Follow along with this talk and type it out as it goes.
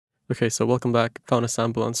Okay, so welcome back. Found a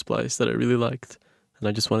sample on Splice that I really liked, and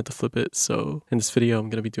I just wanted to flip it, so in this video I'm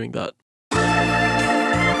gonna be doing that.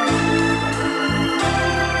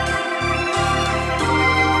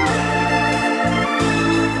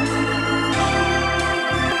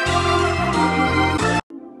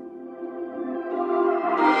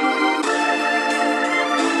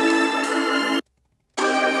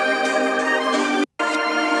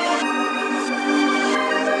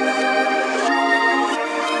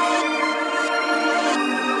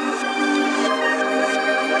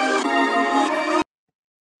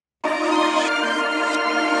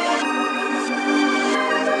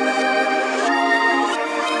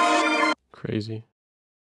 Crazy.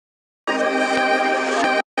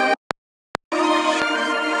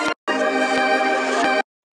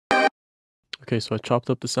 Okay, so I chopped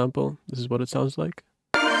up the sample. This is what it sounds like.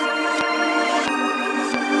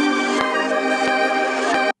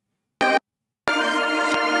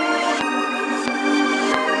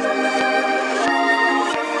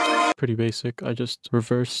 Pretty basic. I just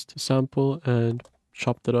reversed the sample and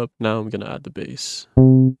chopped it up. Now I'm gonna add the bass.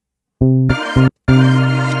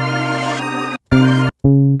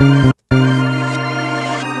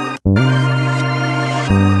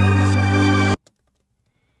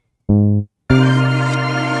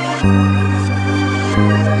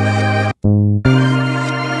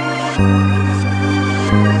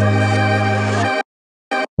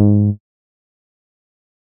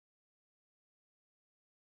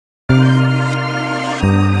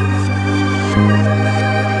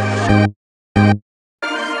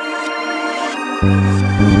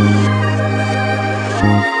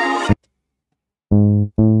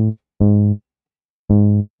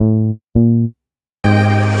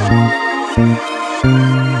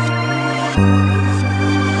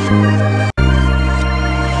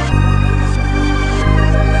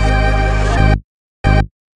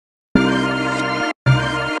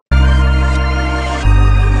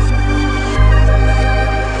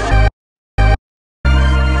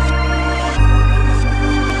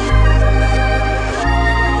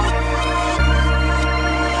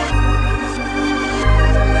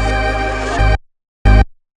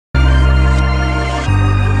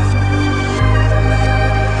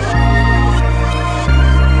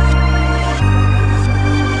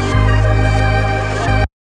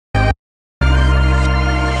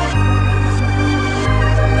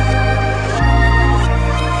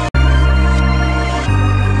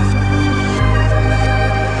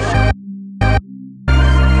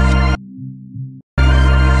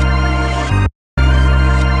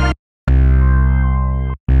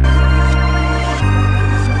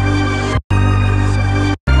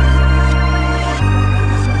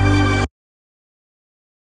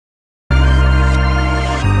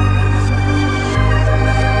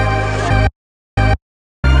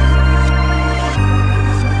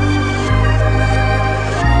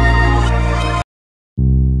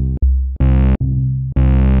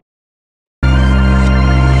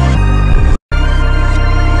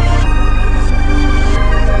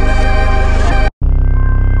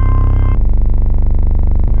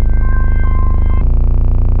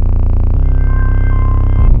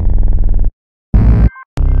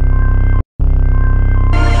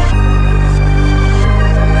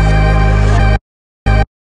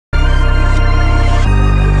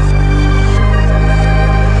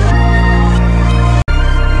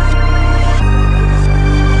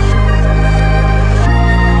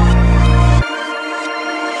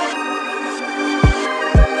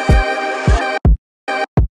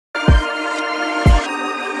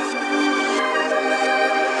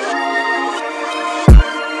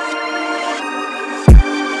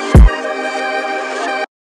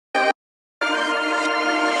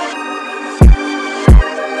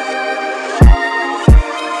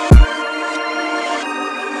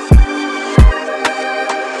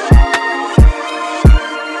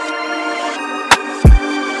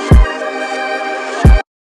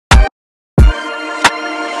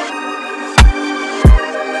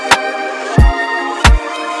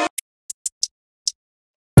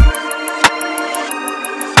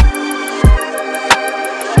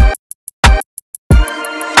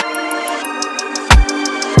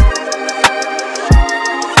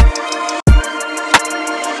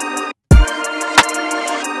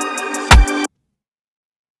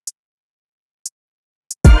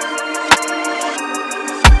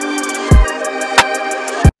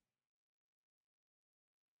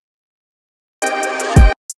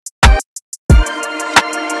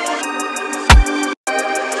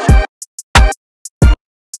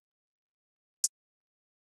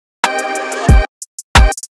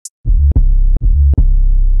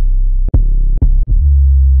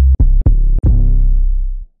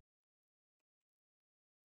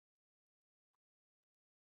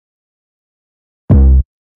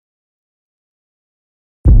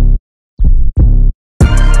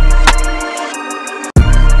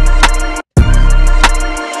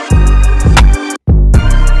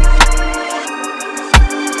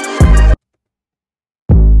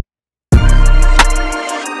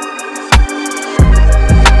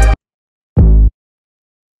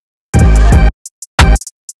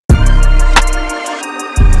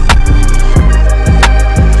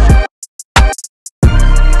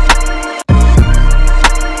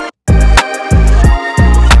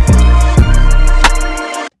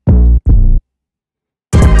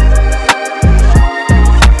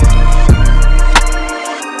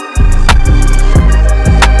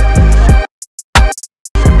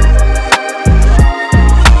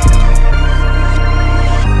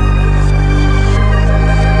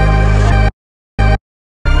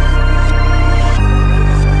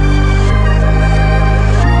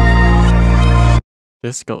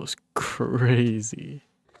 This goes crazy.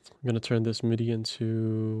 I'm gonna turn this MIDI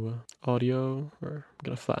into audio, or I'm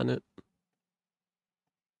gonna flatten it.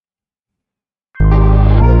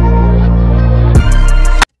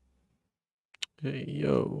 Hey,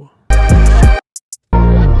 yo.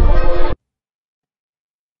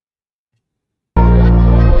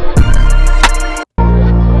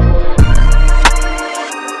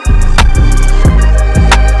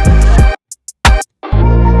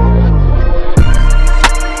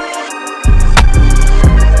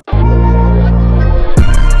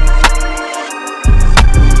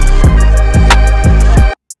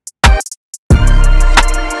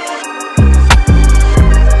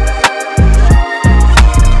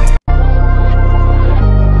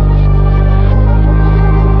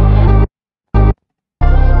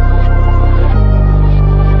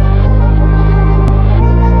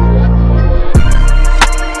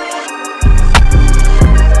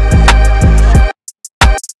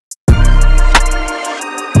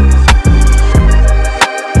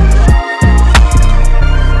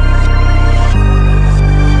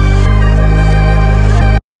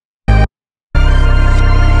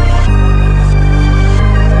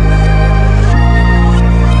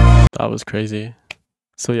 That was crazy.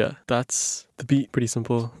 So yeah, that's the beat. Pretty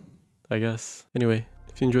simple, I guess. Anyway,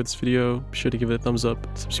 if you enjoyed this video, be sure to give it a thumbs up,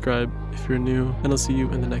 subscribe if you're new, and I'll see you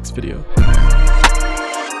in the next video.